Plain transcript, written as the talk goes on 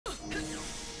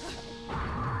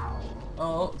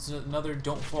Oh, it's another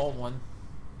don't fall one,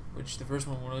 which the first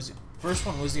one wasn't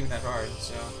even that hard.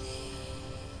 So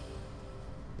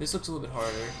this looks a little bit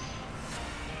harder.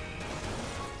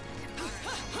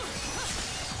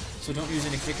 So don't use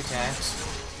any kick attacks.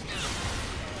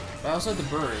 But I also have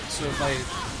the bird, so if I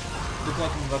look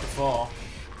like I'm about to fall,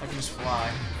 I can just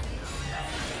fly.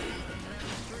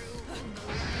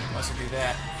 Unless I do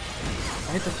that.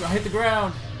 I hit the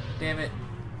ground! Damn it.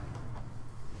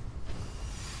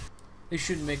 They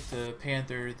shouldn't make the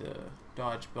Panther the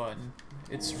dodge button.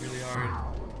 It's really hard.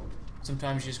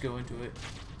 Sometimes you just go into it.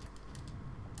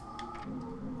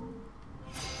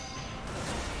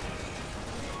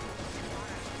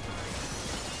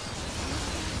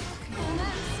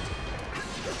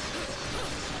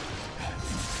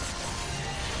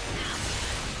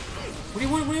 What do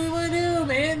you want to do,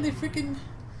 man? They freaking...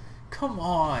 Come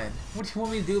on. What do you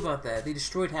want me to do about that? They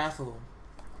destroyed half of them.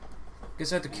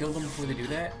 Guess I have to kill them before they do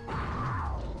that?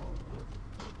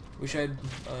 Wish I had,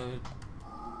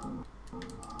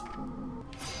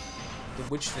 the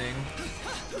witch thing.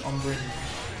 Umbran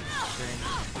thing.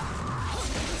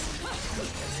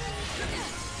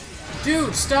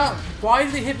 Dude, stop! Why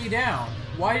did they hit me down?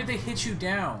 Why did they hit you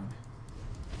down?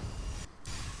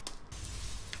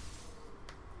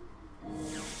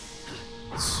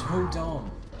 It's so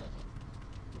dumb.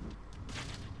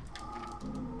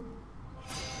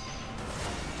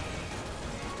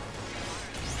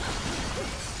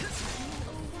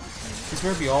 This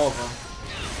better be all of them.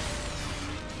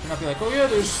 And not be like, oh yeah,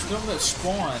 there's some that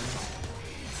spawn.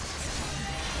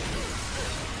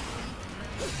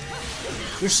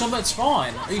 There's some that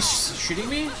spawn. Are you shitting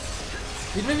me?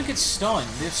 They don't even get stunned.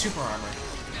 They have super armor.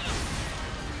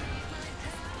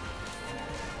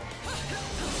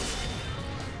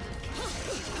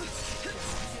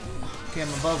 Okay,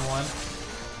 I'm above one.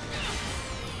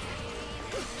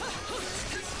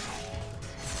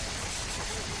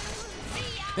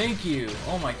 Thank you!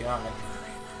 Oh my god.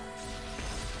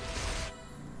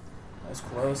 That was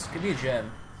close. Could be a gem.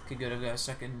 Could go to a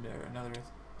second or another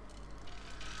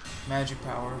magic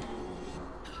power.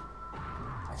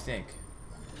 I think.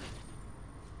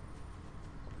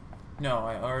 No,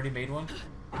 I already made one?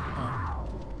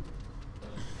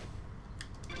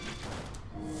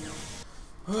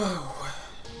 Oh.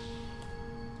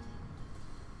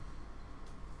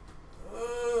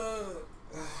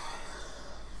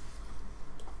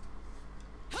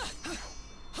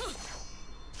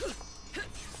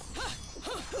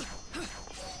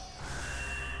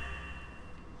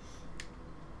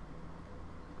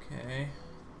 Okay.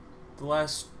 The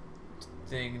last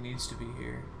thing needs to be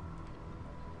here.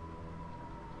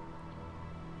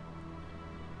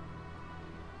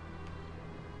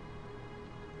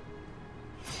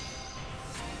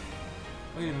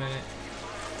 Wait a minute.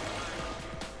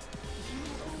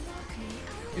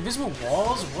 Invisible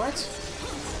walls? What?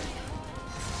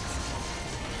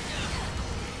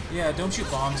 Yeah, don't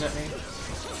shoot bombs at me.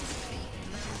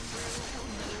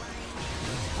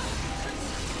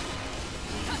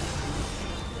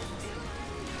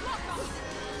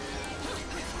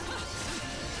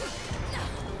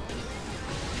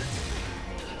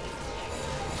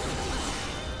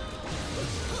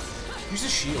 Use a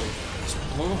shield. Just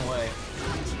blow them away.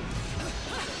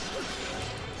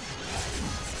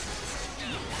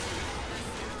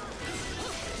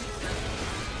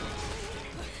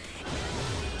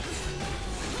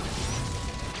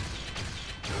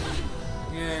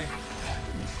 Yay.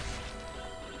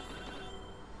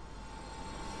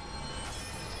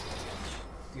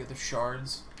 The other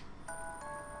shards.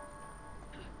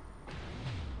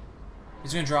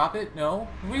 He's gonna drop it? No?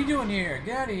 What are you doing here?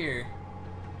 Get out of here.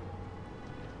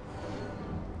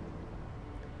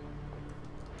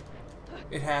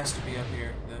 It has to be up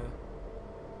here,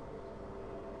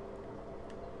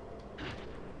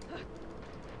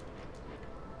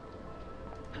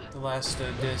 the last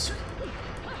disc.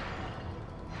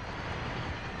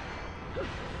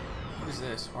 What is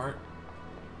this? Art?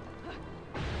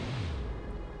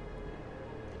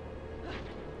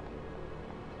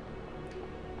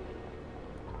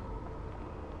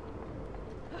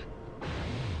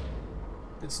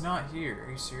 It's not here.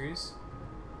 Are you serious?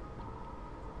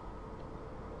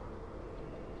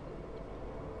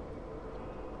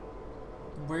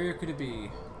 Where could it be?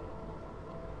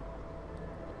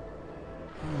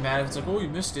 I'm mad if it's like, oh, you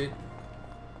missed it.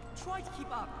 Try to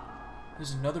keep up.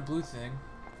 There's another blue thing.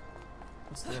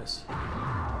 What's this? A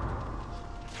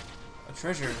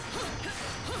treasure.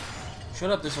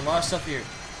 Shut up, there's a lot of stuff here.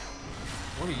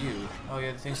 What are you? Oh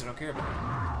yeah, the things I don't care about.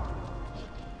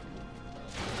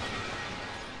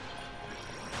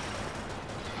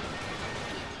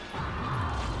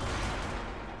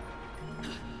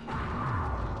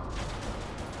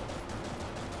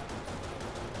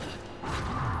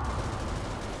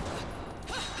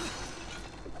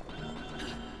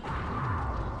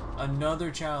 Another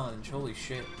challenge. Holy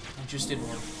shit. I just did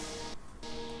one.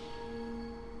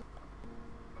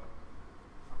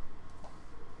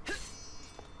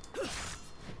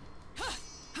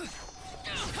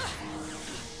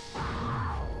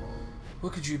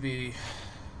 What could you be?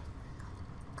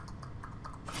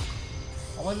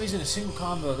 All enemies in a single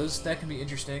combo. That can be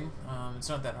interesting. It's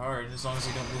not that hard as long as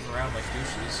they don't move around like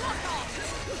douches.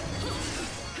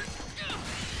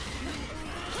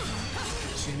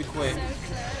 Just need to be quick.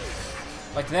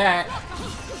 Like that.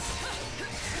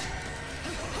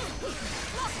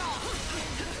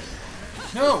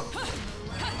 No!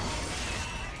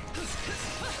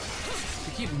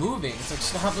 They keep moving. It's like,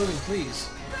 stop moving, please.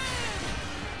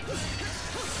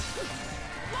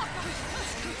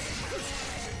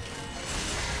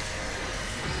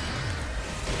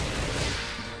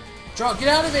 Draw, get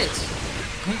out of it!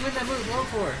 What are you in that move low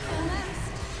for?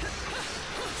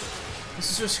 This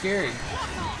is so scary.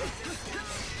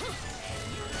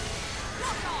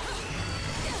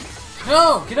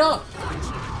 No! Get up!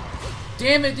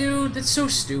 Damn it, dude! That's so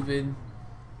stupid.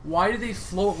 Why do they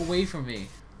float away from me?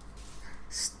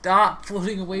 Stop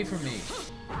floating away from me.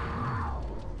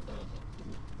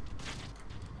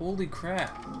 Holy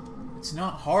crap. It's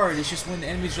not hard, it's just when the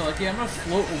enemies are like, yeah, I'm gonna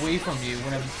float away from you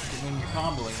when you're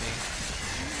comboing me.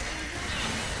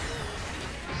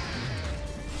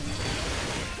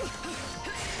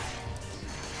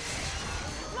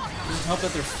 Doesn't help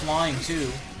that they're flying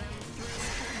too.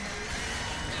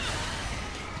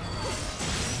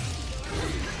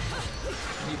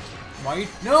 Why you—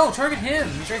 no! Target him!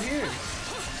 He's right here!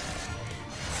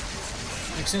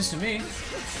 Makes sense to me.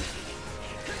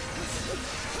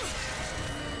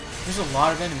 There's a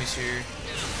lot of enemies here.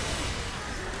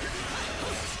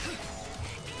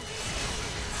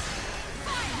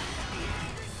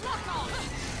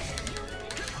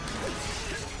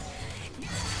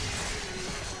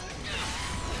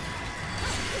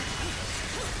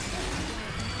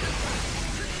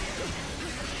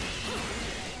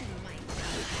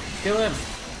 Kill him!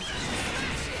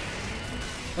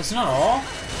 That's not all?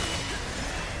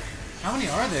 How many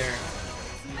are there?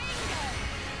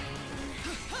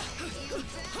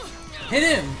 Hit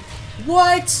him!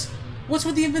 What? What's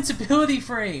with the invincibility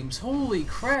frames? Holy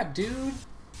crap, dude.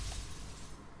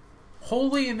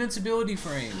 Holy invincibility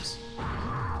frames.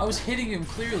 I was hitting him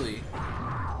clearly.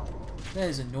 That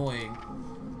is annoying.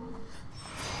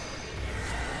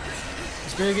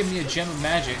 He's better give me a gem of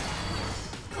magic.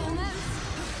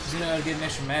 He's gonna know how to get an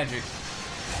extra magic.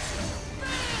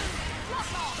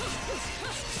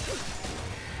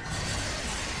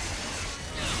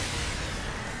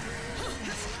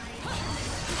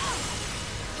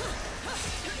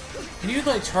 Can you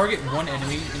like target one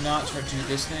enemy and not try to do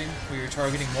this thing where you're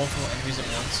targeting multiple enemies at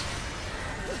once?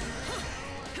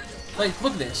 Like,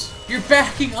 look at this. You're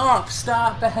backing up!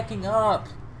 Stop backing up!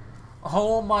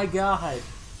 Oh my god.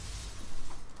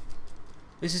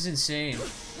 This is insane.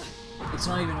 It's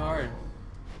not even hard.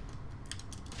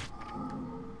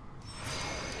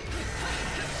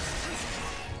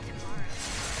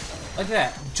 Like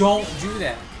that. Don't do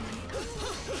that.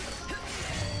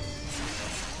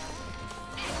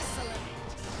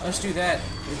 I'll just do that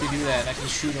if they do that, and I can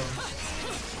shoot them.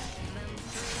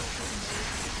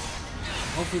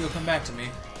 Hopefully they'll come back to me.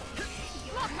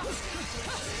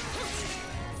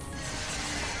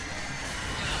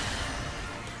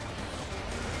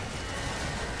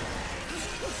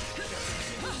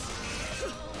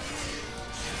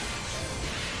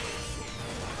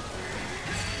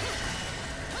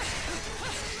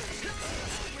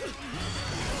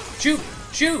 Shoot!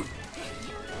 Shoot!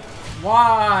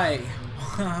 Why?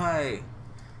 Why?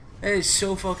 That is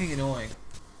so fucking annoying.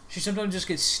 She sometimes just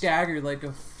gets staggered like a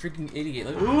freaking idiot.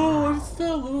 Like, oh, I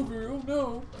fell over. Oh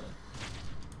no.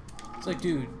 It's like,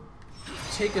 dude,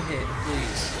 take a hit,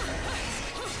 please.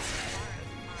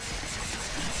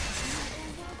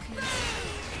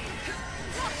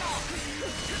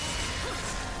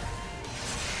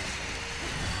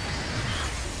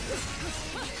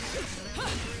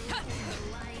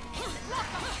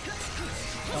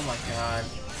 Oh my god.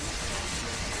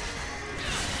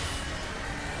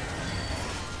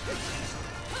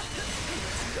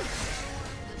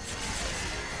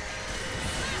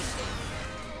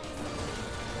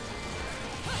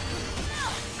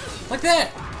 Like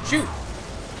that! Shoot!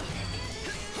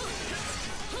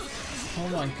 Oh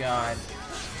my god.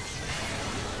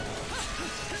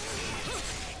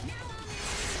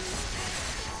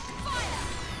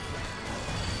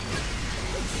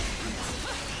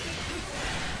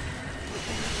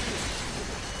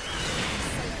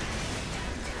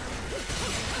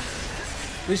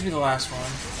 Please be the last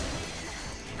one.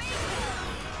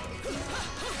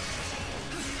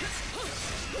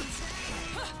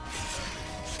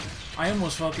 I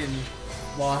almost fucking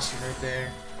lost it right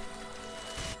there.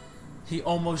 He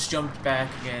almost jumped back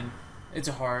again. It's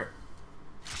a heart.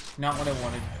 Not what I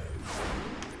wanted.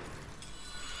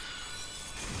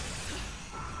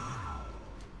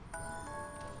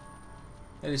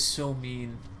 That is so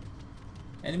mean.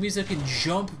 Enemies that can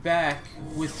jump back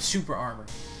with super armor.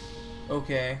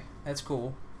 Okay, that's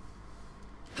cool.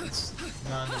 That's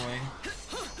not annoying.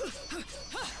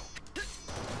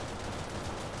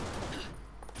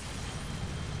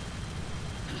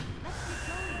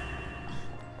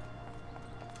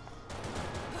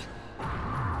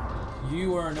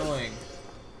 You are annoying.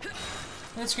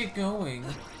 Let's get going.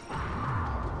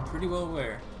 I'm pretty well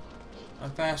aware.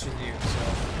 I'm faster than you, so...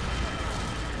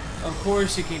 Of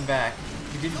course he came back.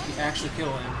 You didn't actually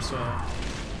kill him, so...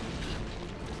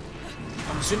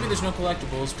 I'm assuming there's no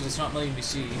collectibles, because it's not letting me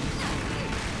see.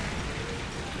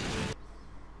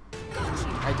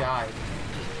 I died.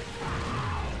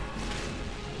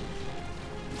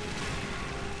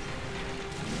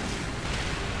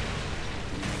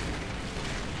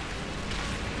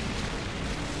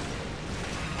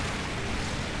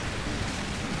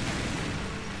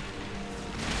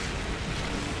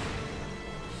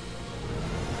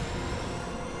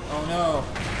 Oh no.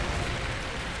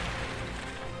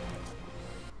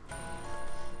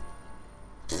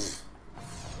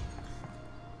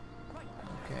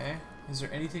 Okay, is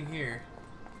there anything here?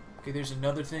 Okay, there's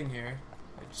another thing here.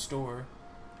 A store.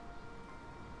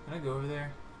 Can I go over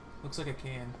there? Looks like I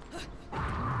can.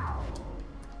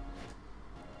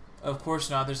 Of course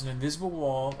not, there's an invisible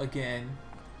wall again.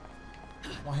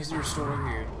 Why is there a store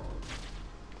here?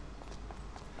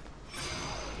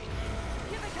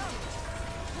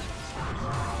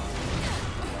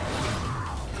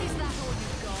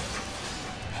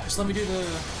 Just let me do the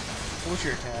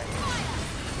torture attack.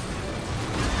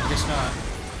 Guess not.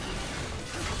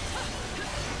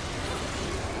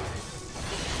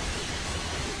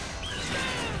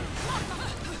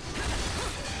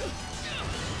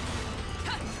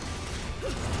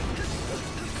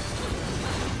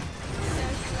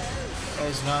 That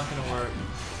is not gonna work.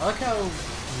 I like how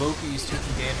Loki's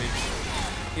taking damage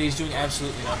and he's doing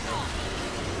absolutely nothing.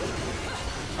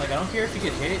 Like, I don't care if you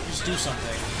get hit, just do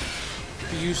something.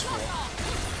 Be useful.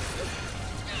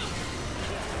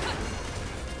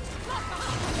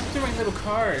 I'm throwing little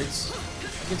cards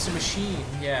against a machine,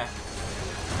 yeah.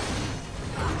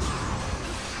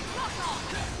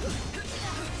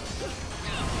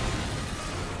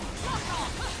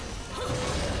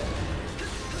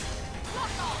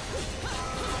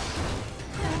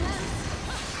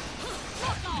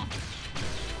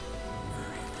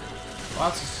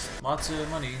 Lots of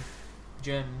money,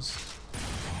 gems,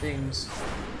 things.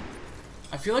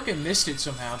 I feel like I missed it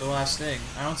somehow, the last thing.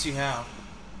 I don't see how.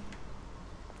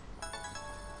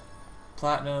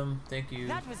 Platinum, thank you.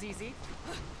 That was easy.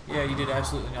 Yeah, you did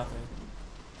absolutely nothing.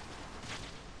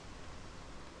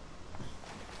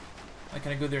 Like,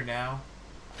 can I go there now?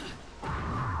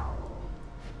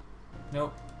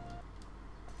 Nope.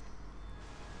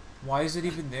 Why is it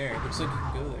even there? It looks like you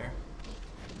can go there.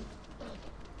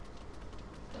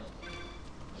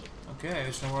 Okay,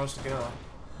 there's nowhere else to go.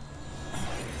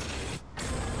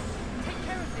 Take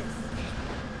care of this.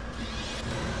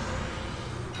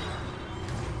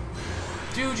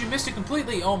 Dude, you missed it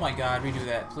completely! Oh my god, redo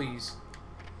that, please.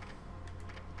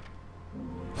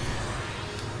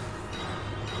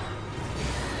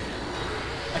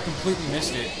 I completely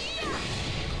missed it.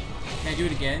 Can I do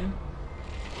it again?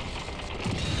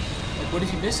 Like, what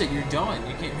if you miss it? You're done.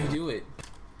 You can't redo it.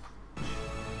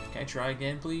 Can I try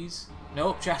again, please?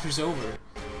 Nope, chapter's over.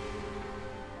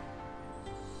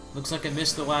 Looks like I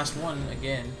missed the last one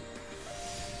again.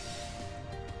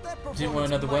 Didn't want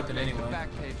another weapon anyway.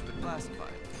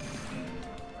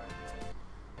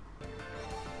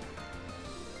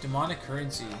 Demonic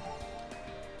currency.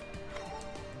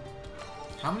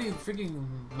 How many freaking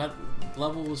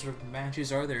levels or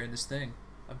matches are there in this thing?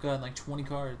 I've got like 20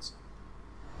 cards.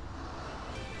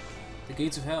 The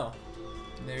Gates of Hell.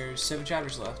 There's 7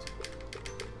 chapters left.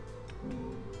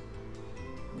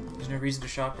 There's no reason to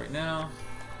shop right now.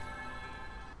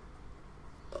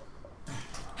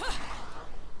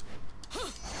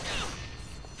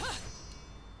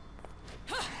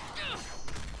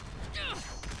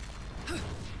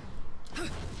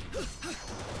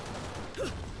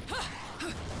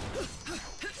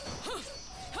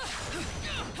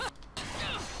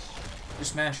 You're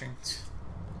smashing.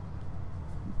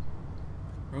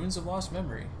 Ruins of Lost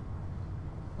Memory.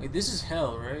 Wait, this is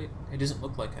hell, right? It doesn't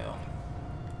look like hell.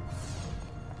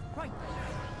 Right.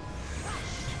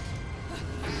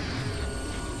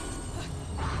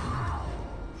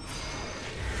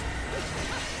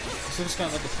 So it's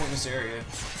kind of like a pointless area.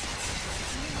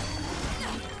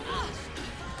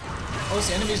 Oh, it's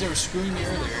the enemies that were screwing me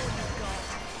earlier.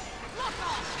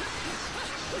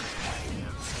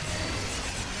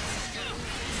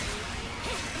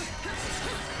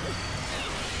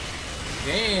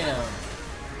 Damn!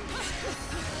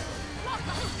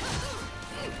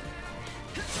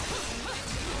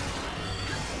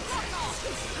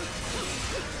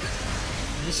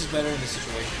 This is better in this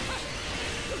situation.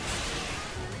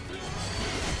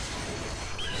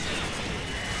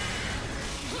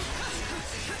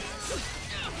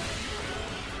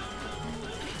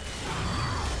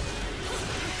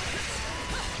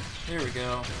 There we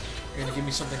go. You're gonna give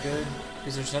me something good?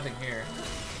 Because there's nothing here.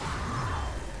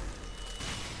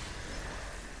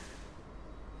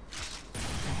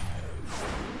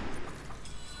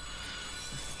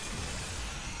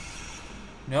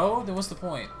 No? Then what's the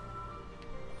point?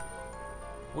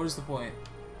 What is the point?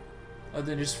 Other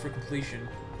than just for completion.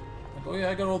 Like, oh yeah,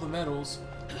 I got all the medals.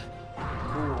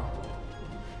 Cool.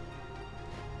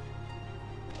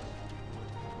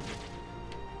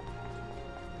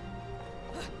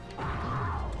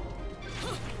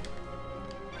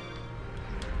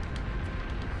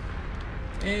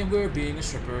 And we're being a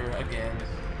stripper again.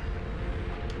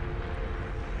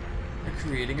 We're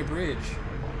creating a bridge.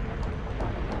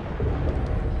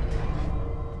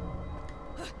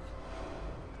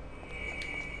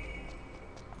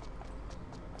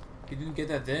 If you didn't get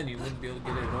that then, you wouldn't be able to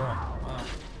get it at all. Wow.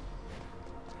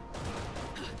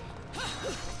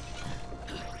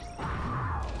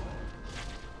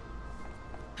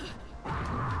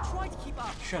 Try to keep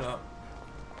up. Shut up.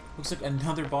 Looks like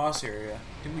another boss area.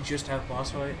 Didn't we just have a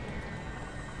boss fight?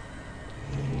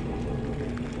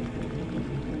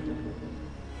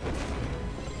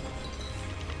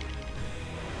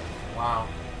 Wow.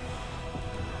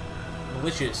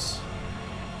 Malicious.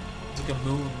 It's like a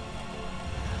moon.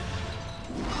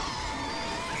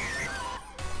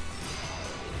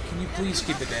 Can you please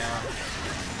keep it down?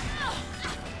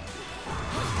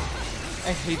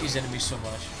 I hate these enemies so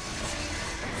much.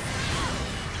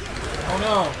 Oh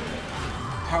no!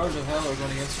 Powers of hell are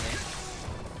going against me.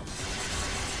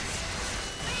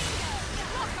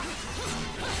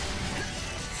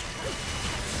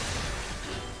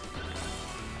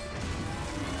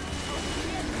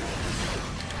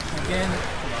 Again?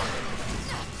 Come on.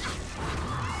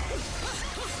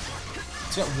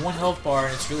 It's got one health bar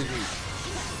and it's really weak.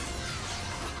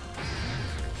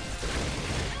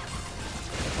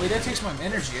 Wait, that takes my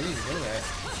energy. I didn't even know that.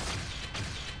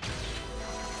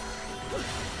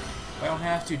 If I don't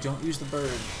have to, don't use the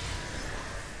bird.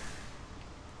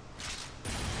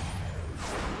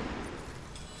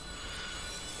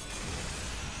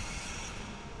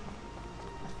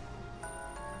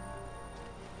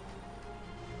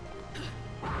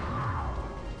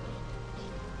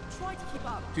 Try to keep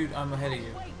up. Dude, I'm ahead of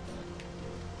you. Wait.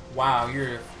 Wow,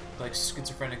 you're like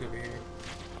schizophrenic over here.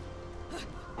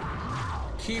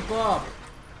 Keep up!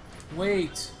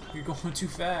 Wait, you're going too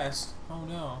fast. Oh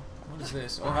no. What is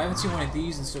this? Oh, I haven't seen one of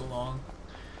these in so long.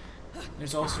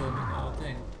 There's also a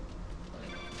thing.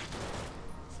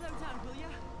 Slow down, will ya?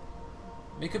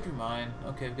 Make up your mind.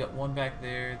 Okay, I've got one back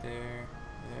there,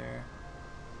 there.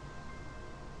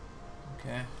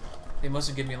 Okay. They must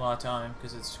have given me a lot of time,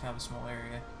 because it's kind of a small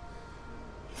area.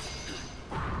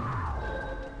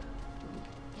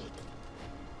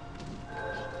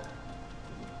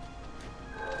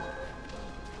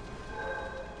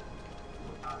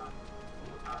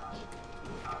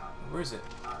 Where is it?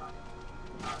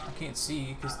 I can't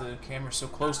see because the camera's so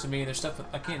close to me and there's stuff that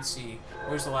I can't see.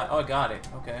 Where's the light? Oh, I got it.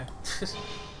 Okay.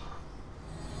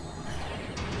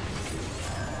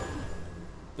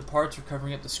 The parts were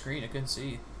covering up the screen. I couldn't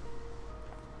see.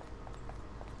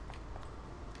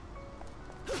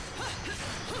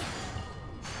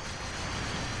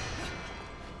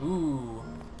 Ooh.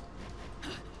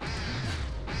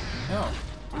 No.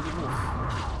 Do the wolf.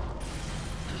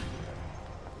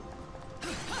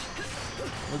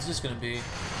 What's this gonna be?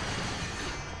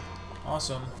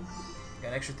 Awesome. Got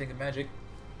an extra thing of magic.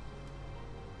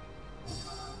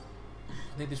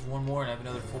 I think there's one more and I have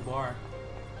another full bar.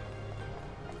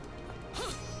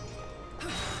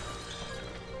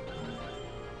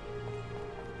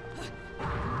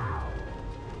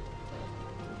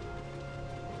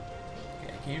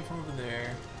 Okay, I came from over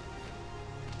there.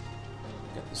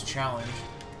 Got this challenge.